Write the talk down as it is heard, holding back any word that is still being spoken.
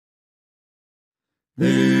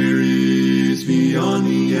There is beyond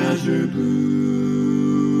the azure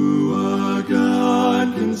blue a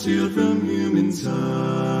God concealed from human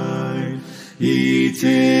sight. He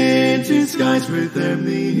tinted skies with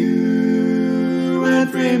heavenly hue and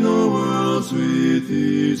framed the worlds with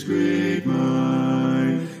His great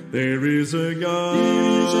might. There is a God, He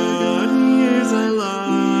is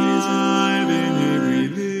alive, in Him we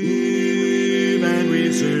live and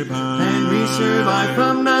we survive. And we survive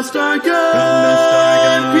from the start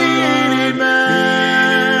God, created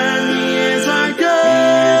man. He is our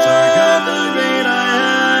God, the great I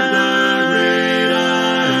am, the great I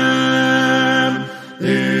am.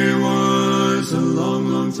 There was a long,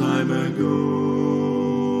 long time ago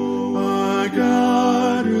a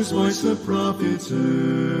God whose voice the prophets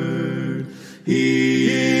heard. He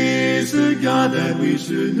is the God that we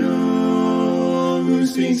should know, who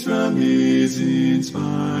speaks from His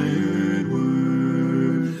inspired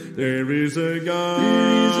word. There is a God, He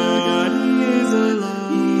is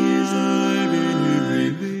alive, in Him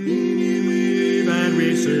we live and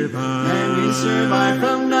we survive. And we survive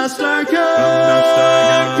from the start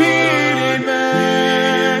God, created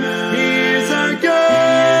man. He is our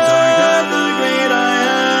God, the great I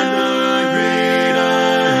am, the great I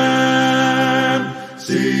am.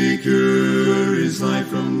 Secure is life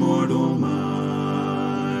from mortal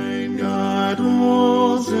mind. God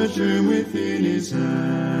holds a germ within His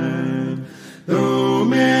hand. Though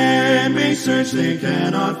men may search, they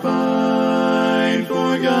cannot find,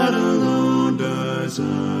 for God alone does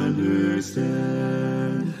understand.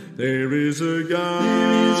 There is a God,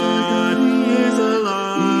 He is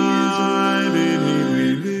alive, in Him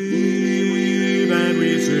we live and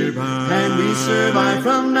we survive. And we survive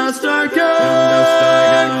from the start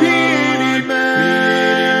God, created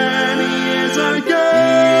man. He is our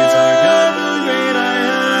God, the great I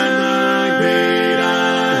am, the great I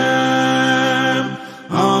am.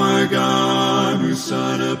 Our God who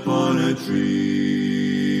sat upon a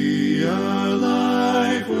tree, our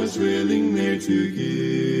life was willing there to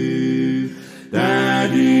give,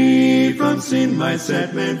 that He from sin might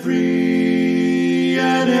set men free,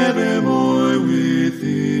 and evermore with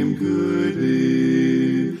Him could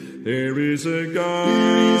live. There is a God,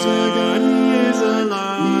 He is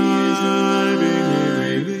alive, in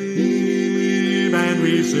Him we live and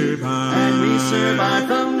we survive. And we survive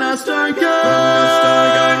from the start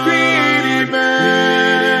God, created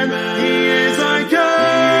man.